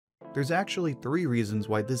There's actually 3 reasons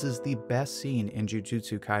why this is the best scene in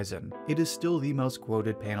Jujutsu Kaisen. It is still the most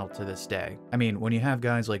quoted panel to this day. I mean, when you have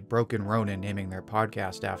guys like Broken Ronin naming their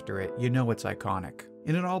podcast after it, you know it's iconic.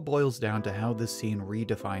 And it all boils down to how this scene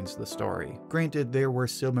redefines the story. Granted, there were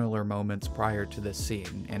similar moments prior to this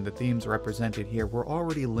scene, and the themes represented here were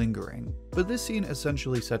already lingering, but this scene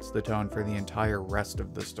essentially sets the tone for the entire rest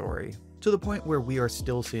of the story, to the point where we are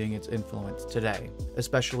still seeing its influence today,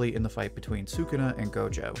 especially in the fight between Sukuna and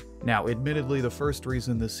Gojo. Now, admittedly, the first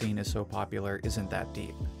reason this scene is so popular isn't that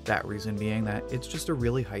deep. That reason being that it's just a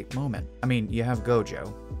really hype moment. I mean, you have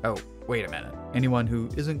Gojo. Oh, wait a minute. Anyone who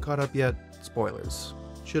isn't caught up yet, spoilers.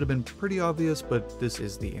 Should have been pretty obvious, but this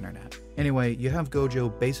is the internet. Anyway, you have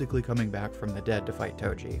Gojo basically coming back from the dead to fight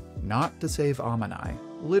Toji. Not to save Amanai,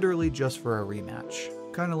 literally just for a rematch.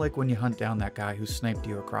 Kinda like when you hunt down that guy who sniped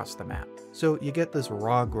you across the map. So you get this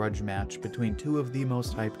raw grudge match between 2 of the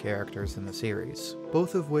most hyped characters in the series,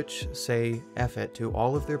 both of which say F it to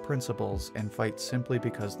all of their principles and fight simply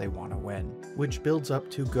because they want to win. Which builds up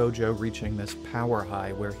to Gojo reaching this power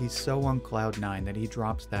high where he's so on cloud 9 that he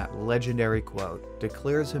drops that legendary quote,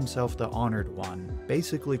 declares himself the honored one,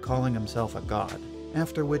 basically calling himself a god.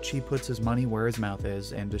 After which he puts his money where his mouth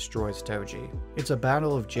is and destroys Toji. It's a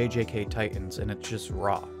battle of JJK Titans and it's just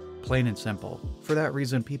raw. Plain and simple. For that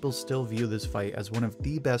reason, people still view this fight as one of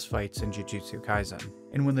the best fights in Jujutsu Kaisen.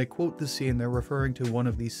 And when they quote the scene, they're referring to one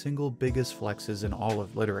of the single biggest flexes in all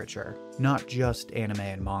of literature, not just anime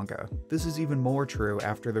and manga. This is even more true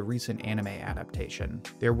after the recent anime adaptation.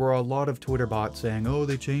 There were a lot of Twitter bots saying, oh,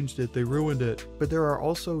 they changed it, they ruined it. But there are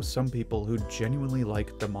also some people who genuinely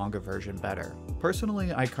like the manga version better.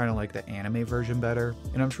 Personally, I kinda like the anime version better,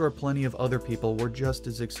 and I'm sure plenty of other people were just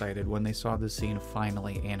as excited when they saw the scene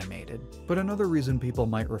finally animated. But another reason people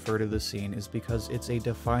might refer to this scene is because it's a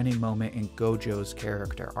defining moment in Gojo's character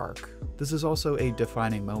arc. This is also a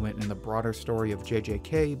defining moment in the broader story of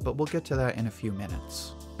JJK, but we'll get to that in a few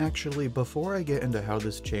minutes. Actually, before I get into how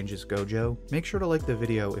this changes Gojo, make sure to like the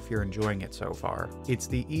video if you're enjoying it so far. It's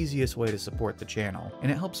the easiest way to support the channel,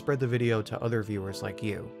 and it helps spread the video to other viewers like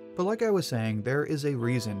you. But like I was saying, there is a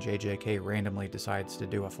reason JJK randomly decides to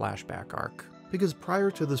do a flashback arc. Because prior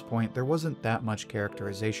to this point, there wasn't that much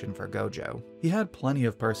characterization for Gojo. He had plenty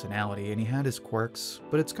of personality and he had his quirks,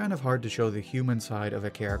 but it's kind of hard to show the human side of a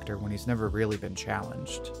character when he's never really been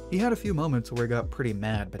challenged. He had a few moments where he got pretty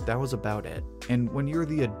mad, but that was about it. And when you're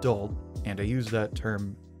the adult, and I use that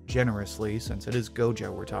term generously since it is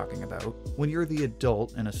Gojo we're talking about, when you're the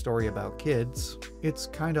adult in a story about kids, it's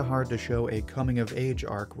kinda hard to show a coming-of-age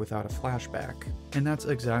arc without a flashback. And that's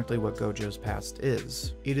exactly what Gojo's past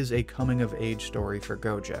is. It is a coming-of-age story for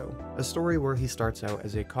Gojo. A story where he starts out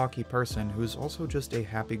as a cocky person who's also just a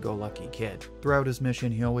happy-go-lucky kid. Throughout his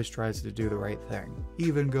mission, he always tries to do the right thing,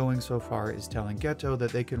 even going so far as telling Geto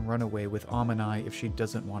that they can run away with Amanai if she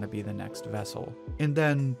doesn't want to be the next vessel. And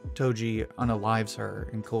then Toji unalives her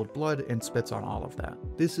in cold blood and spits on all of that.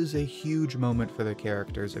 This is a huge moment for the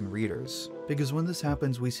characters and readers, because when this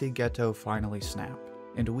happens we see Geto finally snap.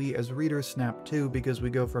 And we as readers snap too, because we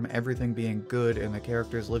go from everything being good and the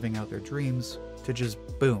characters living out their dreams to just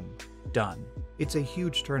boom, done. It's a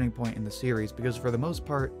huge turning point in the series because for the most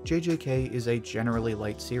part, JJK is a generally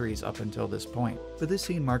light series up until this point. But this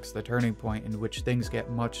scene marks the turning point in which things get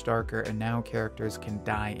much darker and now characters can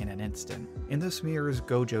die in an instant. And this mirrors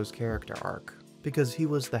Gojo's character arc, because he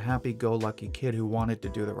was the happy-go-lucky kid who wanted to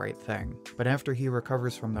do the right thing. But after he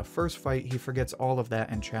recovers from the first fight, he forgets all of that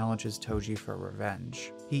and challenges Toji for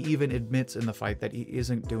revenge. He even admits in the fight that he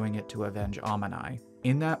isn't doing it to avenge Amanai.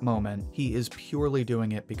 In that moment, he is purely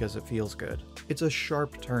doing it because it feels good. It's a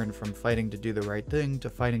sharp turn from fighting to do the right thing to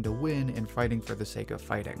fighting to win and fighting for the sake of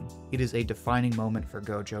fighting. It is a defining moment for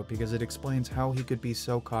Gojo because it explains how he could be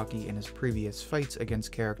so cocky in his previous fights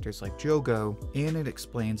against characters like Jogo, and it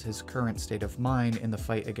explains his current state of mind in the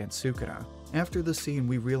fight against Sukuna. After the scene,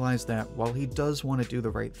 we realize that while he does want to do the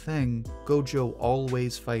right thing, Gojo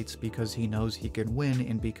always fights because he knows he can win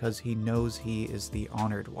and because he knows he is the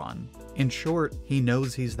honored one. In short, he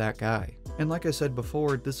knows he's that guy. And like I said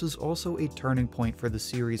before, this is also a turning point for the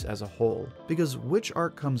series as a whole, because which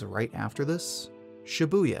arc comes right after this?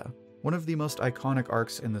 Shibuya, one of the most iconic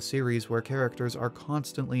arcs in the series where characters are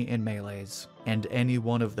constantly in melees, and any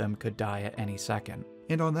one of them could die at any second.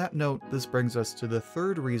 And on that note, this brings us to the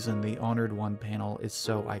third reason the Honored One panel is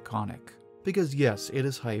so iconic. Because yes, it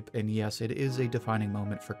is hype, and yes, it is a defining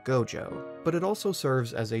moment for Gojo, but it also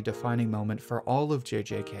serves as a defining moment for all of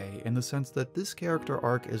JJK in the sense that this character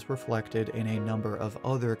arc is reflected in a number of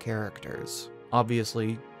other characters.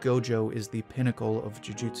 Obviously, Gojo is the pinnacle of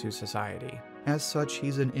Jujutsu society. As such,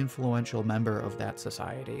 he's an influential member of that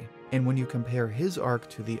society. And when you compare his arc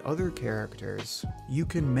to the other characters, you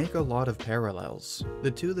can make a lot of parallels.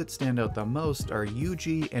 The two that stand out the most are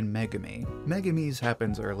Yuji and Megumi. Megumi's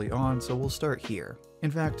happens early on, so we'll start here. In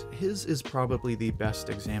fact, his is probably the best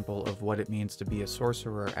example of what it means to be a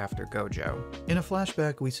sorcerer after Gojo. In a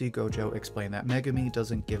flashback, we see Gojo explain that Megumi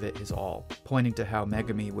doesn't give it his all, pointing to how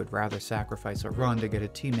Megumi would rather sacrifice a run to get a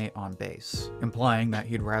teammate on base, implying that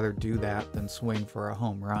he'd rather do that than swing for a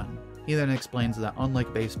home run. He then explains that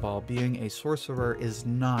unlike baseball, being a sorcerer is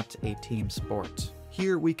not a team sport.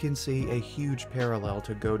 Here we can see a huge parallel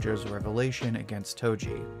to Gojo's revelation against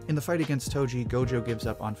Toji. In the fight against Toji, Gojo gives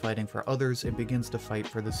up on fighting for others and begins to fight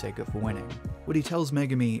for the sake of winning. What he tells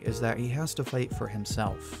Megumi is that he has to fight for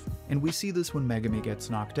himself. And we see this when Megumi gets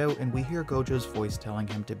knocked out and we hear Gojo's voice telling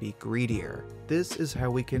him to be greedier. This is how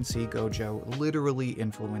we can see Gojo literally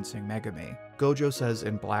influencing Megumi. Gojo says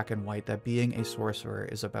in black and white that being a sorcerer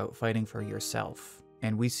is about fighting for yourself.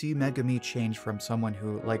 And we see Megumi change from someone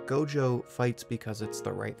who, like Gojo, fights because it's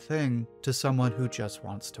the right thing, to someone who just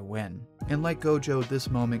wants to win. And like Gojo, this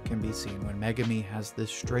moment can be seen when Megumi has this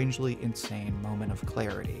strangely insane moment of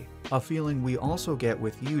clarity. A feeling we also get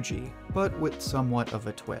with Yuji, but with somewhat of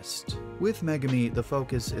a twist. With Megumi, the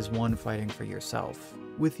focus is one fighting for yourself.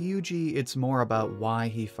 With Yuji, it's more about why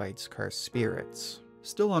he fights cursed spirits.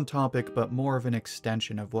 Still on topic, but more of an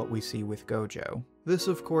extension of what we see with Gojo. This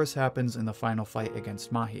of course happens in the final fight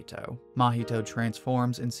against Mahito. Mahito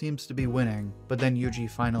transforms and seems to be winning, but then Yuji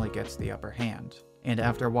finally gets the upper hand. And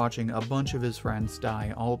after watching a bunch of his friends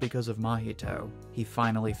die all because of Mahito, he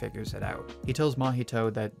finally figures it out. He tells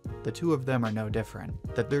Mahito that the two of them are no different,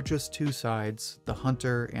 that they're just two sides, the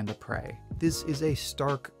hunter and the prey. This is a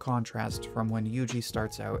stark contrast from when Yuji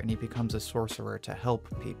starts out and he becomes a sorcerer to help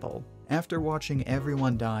people. After watching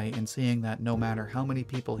everyone die and seeing that no matter how many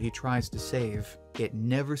people he tries to save, it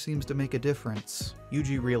never seems to make a difference,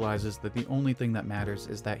 Yuji realizes that the only thing that matters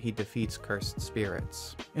is that he defeats cursed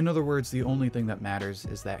spirits. In other words, the only thing that matters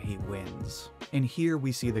is that he wins. And here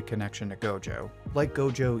we see the connection to Gojo. Like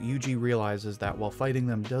Gojo, Yuji realizes that while fighting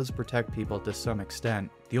them does protect people to some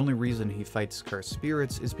extent, the only reason he fights cursed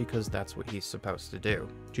spirits is because that's what he's supposed to do.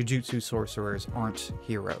 Jujutsu sorcerers aren't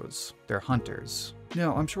heroes, they're hunters.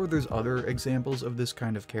 Now, I'm sure there's other examples of this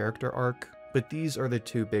kind of character arc, but these are the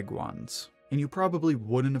two big ones. And you probably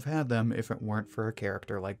wouldn't have had them if it weren't for a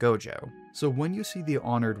character like Gojo. So when you see the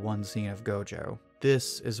Honored One scene of Gojo,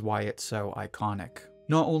 this is why it's so iconic.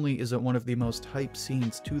 Not only is it one of the most hyped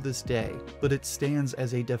scenes to this day, but it stands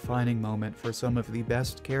as a defining moment for some of the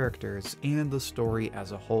best characters and the story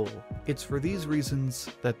as a whole. It's for these reasons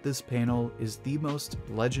that this panel is the most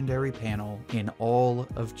legendary panel in all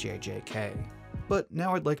of JJK. But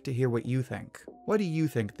now I'd like to hear what you think. Why do you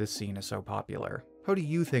think this scene is so popular? How do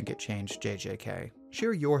you think it changed JJK?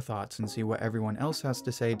 Share your thoughts and see what everyone else has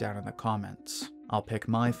to say down in the comments. I'll pick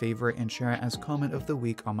my favorite and share it as comment of the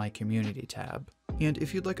week on my community tab. And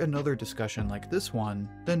if you'd like another discussion like this one,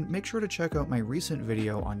 then make sure to check out my recent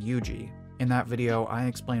video on Yuji. In that video, I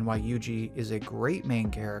explain why Yuji is a great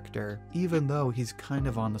main character, even though he's kind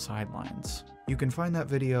of on the sidelines. You can find that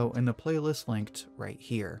video in the playlist linked right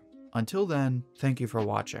here. Until then, thank you for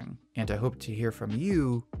watching, and I hope to hear from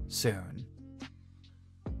you soon.